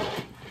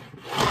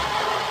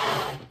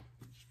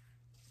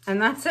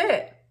 And that's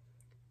it.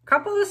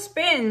 Couple of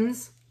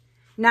spins.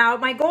 Now,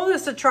 my goal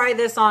is to try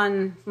this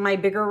on my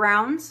bigger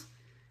rounds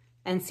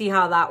and see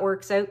how that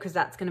works out, because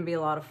that's going to be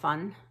a lot of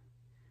fun.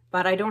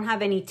 But I don't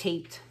have any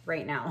taped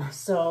right now,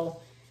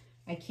 so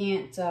I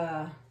can't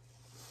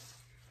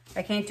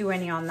do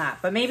any on that,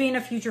 but maybe in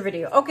a future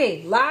video.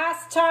 Okay,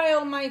 last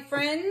tile, my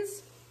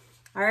friends.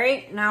 All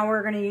right, now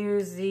we're gonna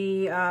use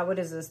the, what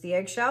is this, the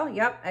eggshell?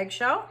 Yep,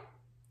 eggshell.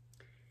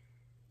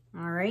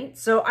 All right,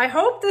 so I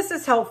hope this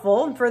is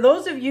helpful. For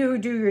those of you who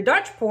do your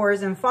Dutch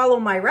pours and follow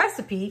my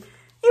recipe,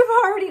 you've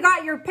already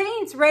got your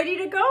paints ready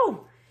to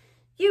go.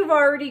 You've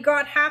already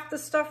got half the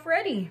stuff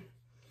ready.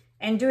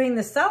 And doing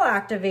the cell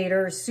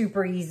activator is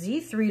super easy,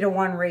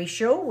 3-to-1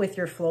 ratio with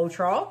your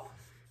Floetrol.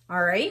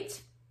 All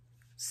right.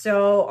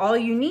 So all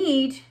you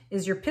need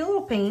is your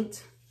pillow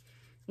paint.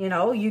 You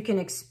know, you can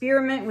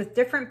experiment with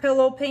different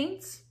pillow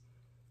paints.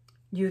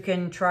 You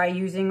can try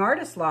using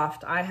Artist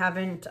Loft. I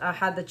haven't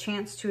had the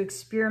chance to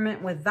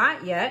experiment with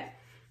that yet,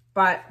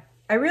 but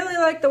I really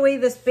like the way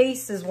this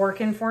base is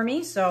working for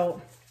me.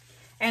 So,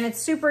 and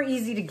it's super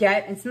easy to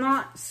get. It's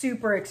not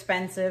super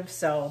expensive,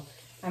 so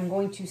I'm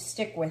going to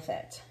stick with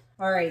it.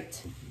 All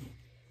right,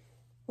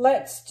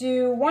 let's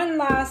do one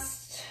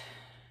last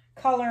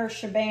color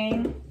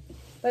shebang.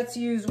 Let's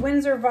use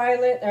Windsor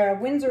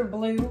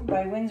Blue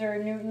by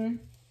Winsor & Newton.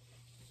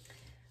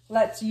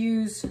 Let's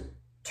use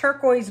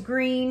Turquoise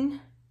Green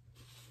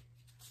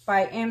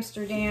by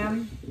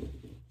Amsterdam.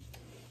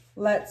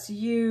 Let's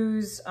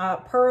use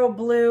Pearl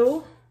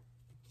Blue.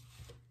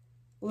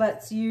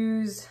 Let's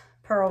use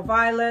Pearl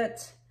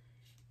Violet.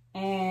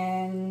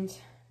 And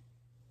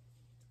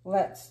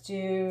let's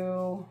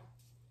do,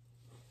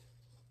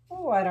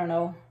 oh, I don't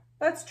know.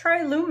 Let's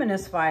try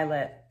Luminous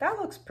Violet. That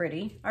looks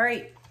pretty. All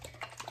right.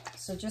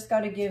 So just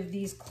got to give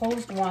these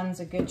closed ones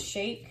a good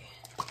shake.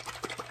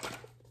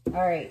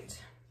 All right.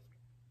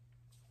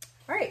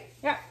 All right.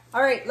 Yeah.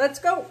 All right. Let's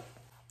go.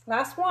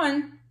 Last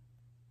one.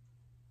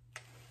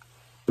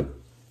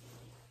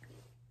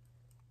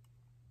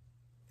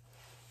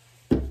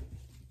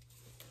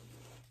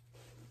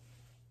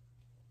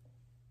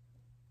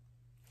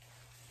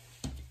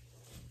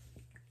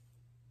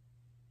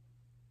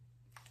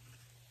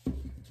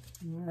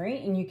 All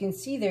right. And you can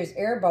see there's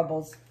air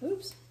bubbles.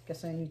 Oops.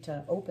 Guess I need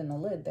to open the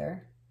lid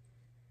there.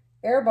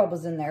 Air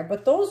bubbles in there,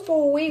 but those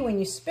go away when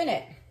you spin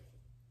it.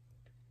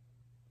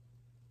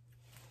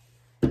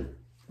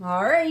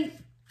 All right.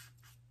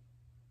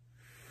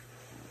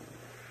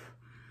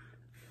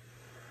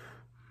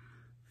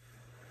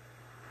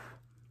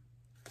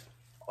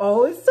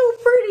 Oh, it's so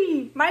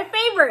pretty. My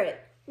favorite.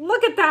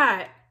 Look at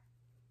that.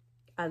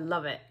 I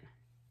love it.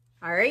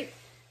 All right.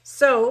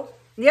 So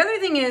the other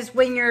thing is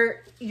when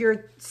your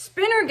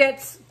spinner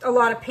gets a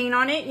lot of paint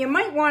on it, you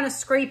might want to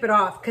scrape it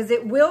off because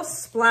it will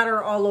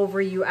splatter all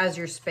over you as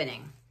you're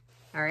spinning.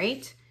 All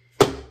right.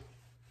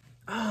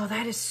 Oh,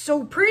 that is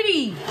so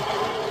pretty.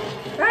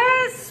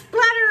 Ah,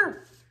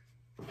 splatter.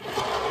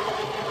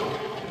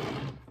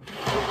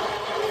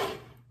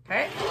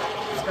 Okay,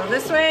 let's go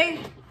this way.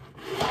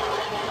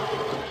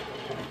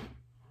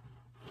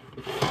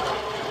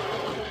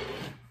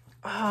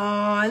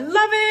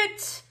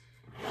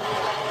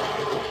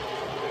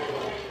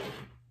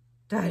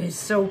 is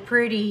so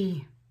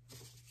pretty.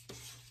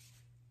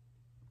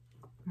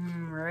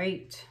 All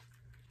right.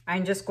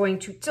 I'm just going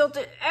to tilt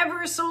it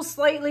ever so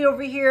slightly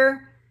over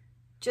here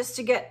just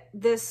to get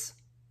this,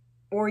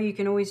 or you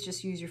can always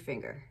just use your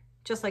finger,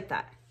 just like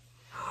that.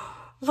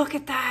 Look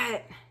at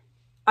that.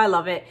 I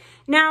love it.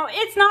 Now,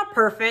 it's not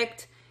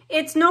perfect.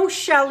 It's no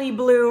Shelee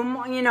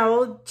bloom, you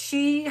know,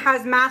 she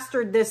has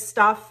mastered this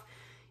stuff,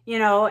 you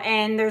know,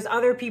 and there's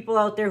other people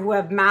out there who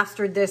have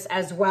mastered this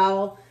as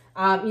well.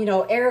 You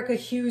know,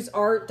 Hughe's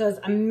art does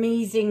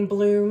amazing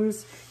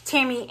blooms.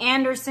 Tammy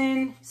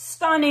Anderson,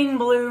 stunning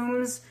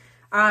blooms.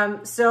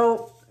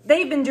 So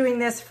they've been doing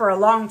this for a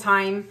long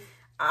time.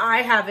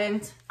 I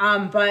haven't,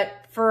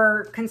 but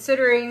for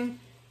considering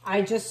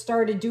I just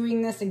started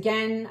doing this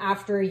again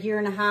after a year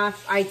and a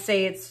half, I'd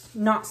say it's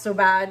not so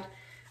bad.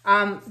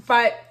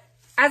 But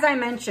as I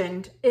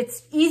mentioned,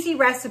 it's easy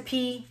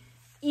recipe,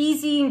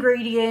 easy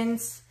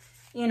ingredients,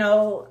 you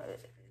know,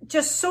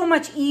 just so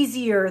much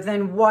easier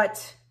than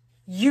what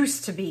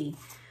used to be.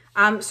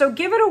 So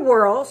give it a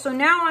whirl. So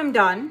now I'm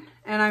done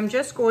and I'm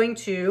just going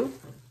to,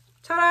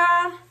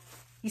 ta-da,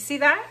 you see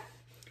that?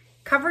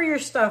 Cover your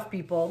stuff,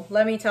 people,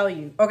 let me tell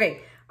you.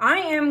 Okay, I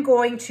am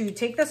going to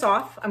take this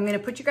off. I'm going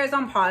to put you guys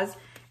on pause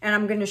and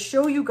I'm going to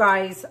show you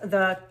guys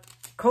the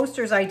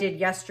coasters I did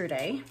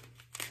yesterday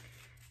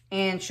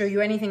and show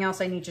you anything else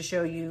I need to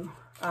show you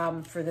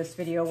for this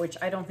video, which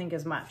I don't think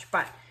is much,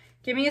 but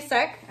give me a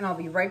sec and I'll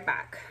be right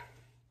back.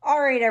 All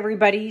right,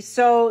 everybody.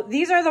 So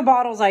these are the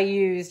bottles I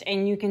used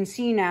and you can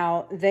see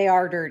now they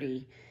are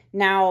dirty.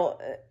 Now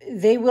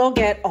they will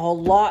get a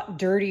lot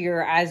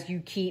dirtier as you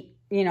keep,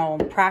 you know,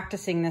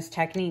 practicing this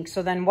technique.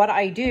 So then what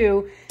I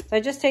do is I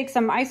just take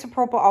some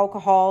isopropyl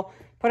alcohol,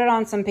 put it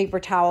on some paper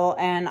towel,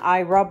 and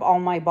I rub all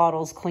my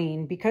bottles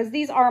clean because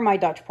these are my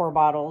Dutch pour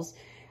bottles.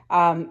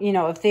 You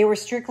know, if they were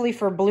strictly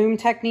for bloom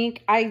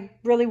technique, I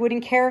really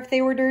wouldn't care if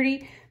they were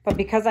dirty. But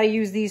because I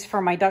use these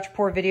for my Dutch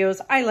pour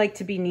videos, I like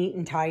to be neat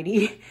and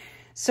tidy.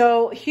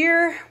 So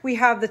here we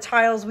have the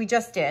tiles we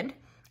just did,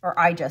 or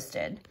I just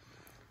did.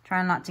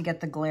 Trying not to get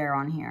the glare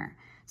on here.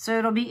 So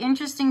it'll be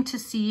interesting to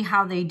see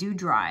how they do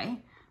dry,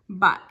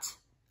 but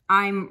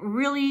I'm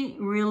really,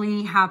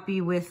 really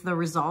happy with the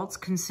results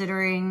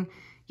considering,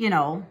 you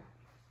know,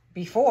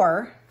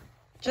 before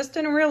just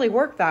didn't really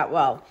work that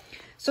well.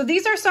 So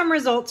these are some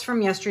results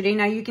from yesterday.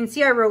 Now you can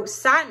see I wrote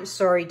satin,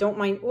 sorry, don't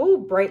mind, oh,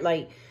 bright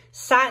light,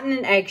 satin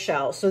and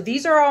eggshell. So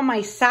these are all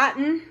my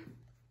satin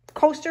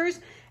coasters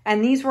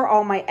and these were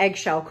all my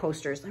eggshell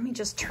coasters. Let me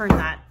just turn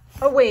that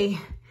away.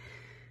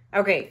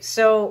 Okay,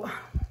 so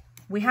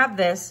we have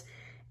this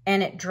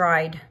and it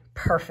dried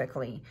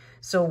perfectly.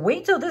 So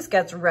wait till this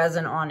gets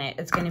resin on it.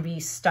 It's gonna be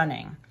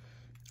stunning.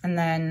 And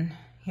then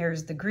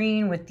here's the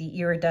green with the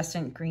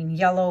iridescent green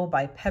yellow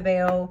by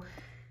Pebeo.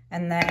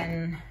 And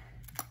then,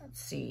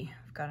 let's see,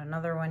 I've got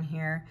another one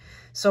here.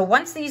 So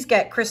once these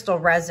get crystal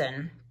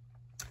resin,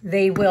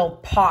 they will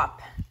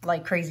pop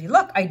like crazy.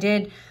 Look, I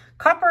did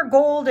copper,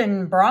 gold,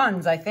 and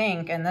bronze, I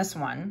think, in this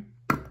one.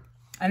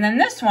 And then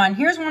this one,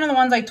 here's one of the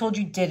ones I told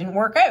you didn't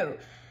work out.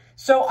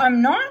 So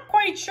I'm not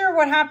quite sure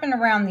what happened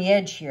around the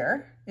edge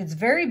here. It's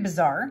very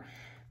bizarre,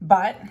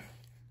 but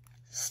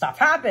stuff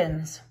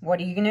happens. What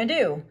are you gonna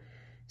do?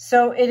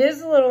 So it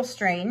is a little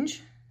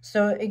strange.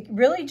 So it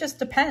really just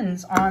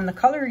depends on the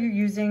color you're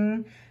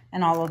using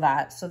and all of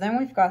that. So then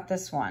we've got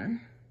this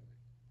one.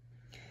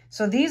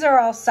 So these are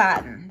all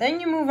satin. Then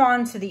you move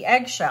on to the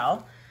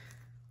eggshell.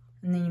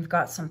 And then you've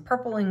got some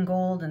purple and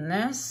gold in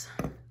this.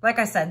 Like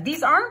I said,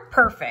 these aren't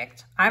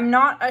perfect. I'm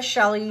not a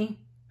Shelee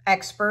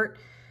expert.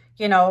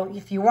 You know,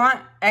 if you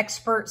want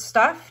expert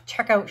stuff,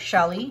 check out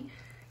Shelee.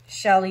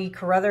 Shelee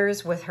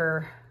Carruthers with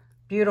her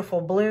beautiful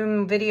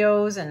bloom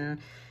videos and,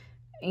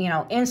 you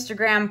know,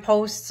 Instagram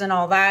posts and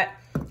all that.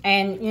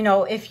 And, you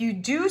know, if you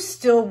do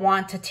still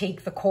want to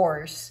take the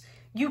course,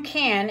 you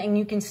can, and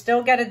you can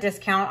still get a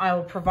discount. I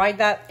will provide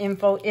that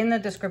info in the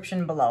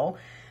description below.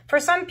 For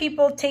some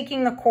people,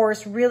 taking the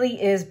course really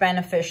is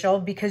beneficial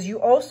because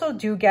you also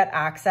do get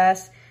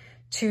access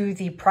to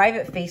the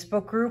private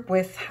Facebook group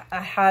with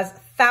has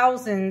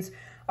thousands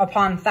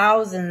upon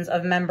thousands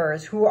of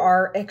members who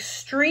are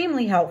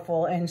extremely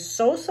helpful and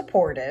so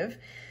supportive.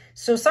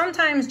 So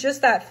sometimes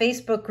just that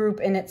Facebook group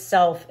in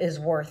itself is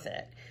worth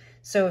it.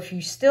 So if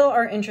you still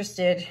are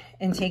interested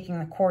in taking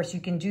the course,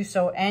 you can do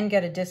so and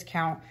get a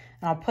discount.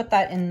 And I'll put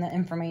that in the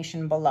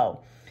information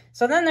below.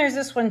 So then there's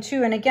this one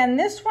too. And again,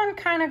 this one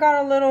kind of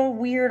got a little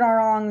weird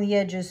along the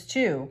edges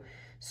too.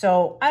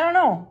 So I don't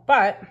know,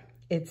 but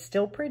it's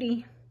still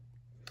pretty.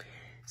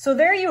 So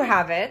there you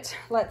have it.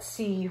 Let's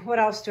see, what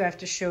else do I have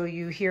to show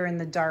you here in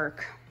the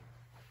dark?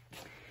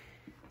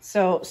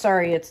 So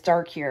sorry, it's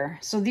dark here.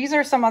 So these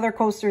are some other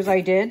coasters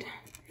I did.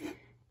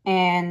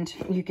 And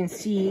you can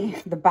see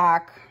the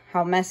back,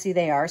 how messy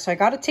they are. So I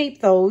got to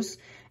tape those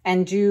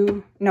and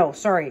do, no,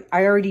 sorry,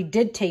 I already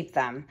did tape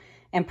them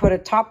and put a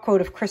top coat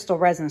of crystal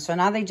resin. So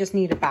now they just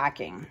need a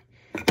backing,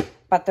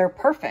 but they're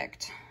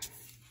perfect.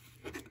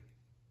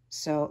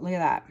 So look at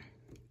that.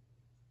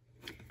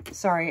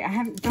 Sorry,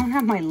 I don't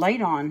have my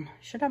light on.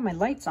 Should have my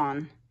lights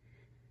on.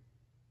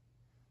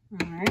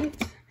 All right.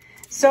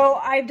 So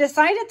I've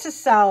decided to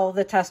sell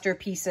the tester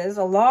pieces.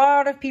 A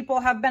lot of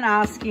people have been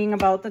asking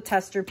about the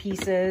tester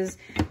pieces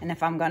and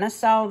if I'm going to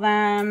sell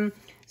them.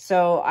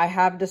 So I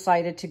have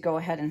decided to go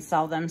ahead and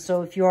sell them.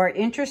 So if you are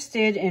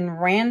interested in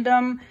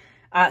random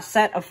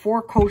set of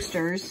 4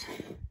 coasters,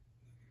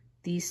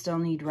 these still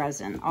need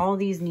resin. All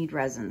these need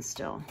resin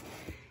still.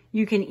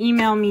 You can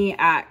email me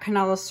at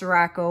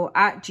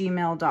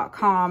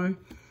kanellaciraco@gmail.com.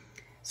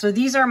 So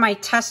these are my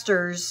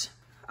testers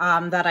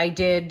that I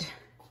did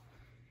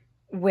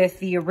with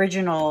the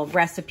original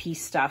recipe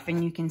stuff,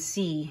 and you can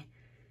see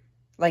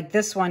like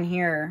this one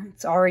here,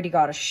 it's already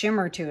got a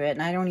shimmer to it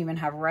and I don't even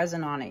have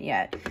resin on it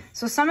yet.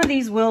 So some of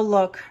these will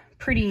look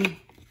pretty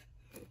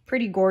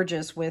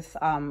gorgeous with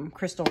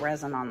crystal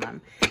resin on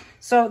them.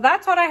 So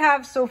that's what I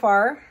have so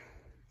far.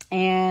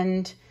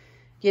 And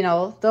you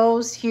know,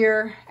 those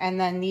here and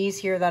then these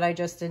here that I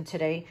just did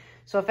today.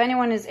 So if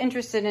anyone is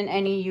interested in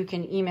any, you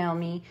can email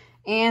me.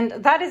 And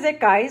that is it,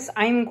 guys.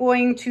 I'm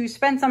going to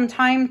spend some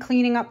time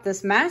cleaning up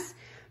this mess,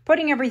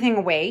 putting everything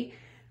away.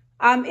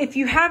 If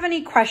you have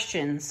any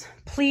questions,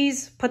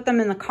 please put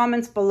them in the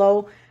comments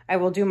below. I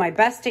will do my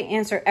best to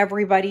answer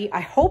everybody.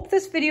 I hope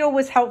this video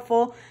was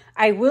helpful.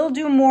 I will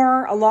do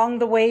more along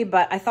the way,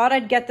 but I thought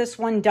I'd get this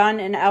one done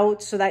and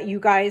out so that you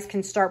guys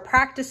can start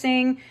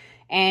practicing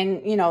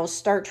and, you know,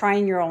 start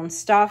trying your own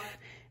stuff.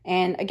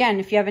 And again,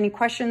 if you have any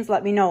questions,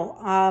 let me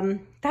know.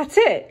 That's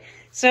it.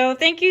 So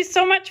thank you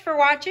so much for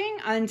watching.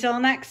 Until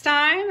next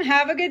time,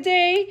 have a good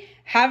day,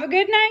 have a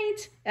good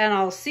night, and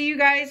I'll see you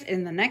guys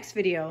in the next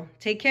video.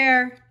 Take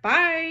care.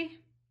 Bye.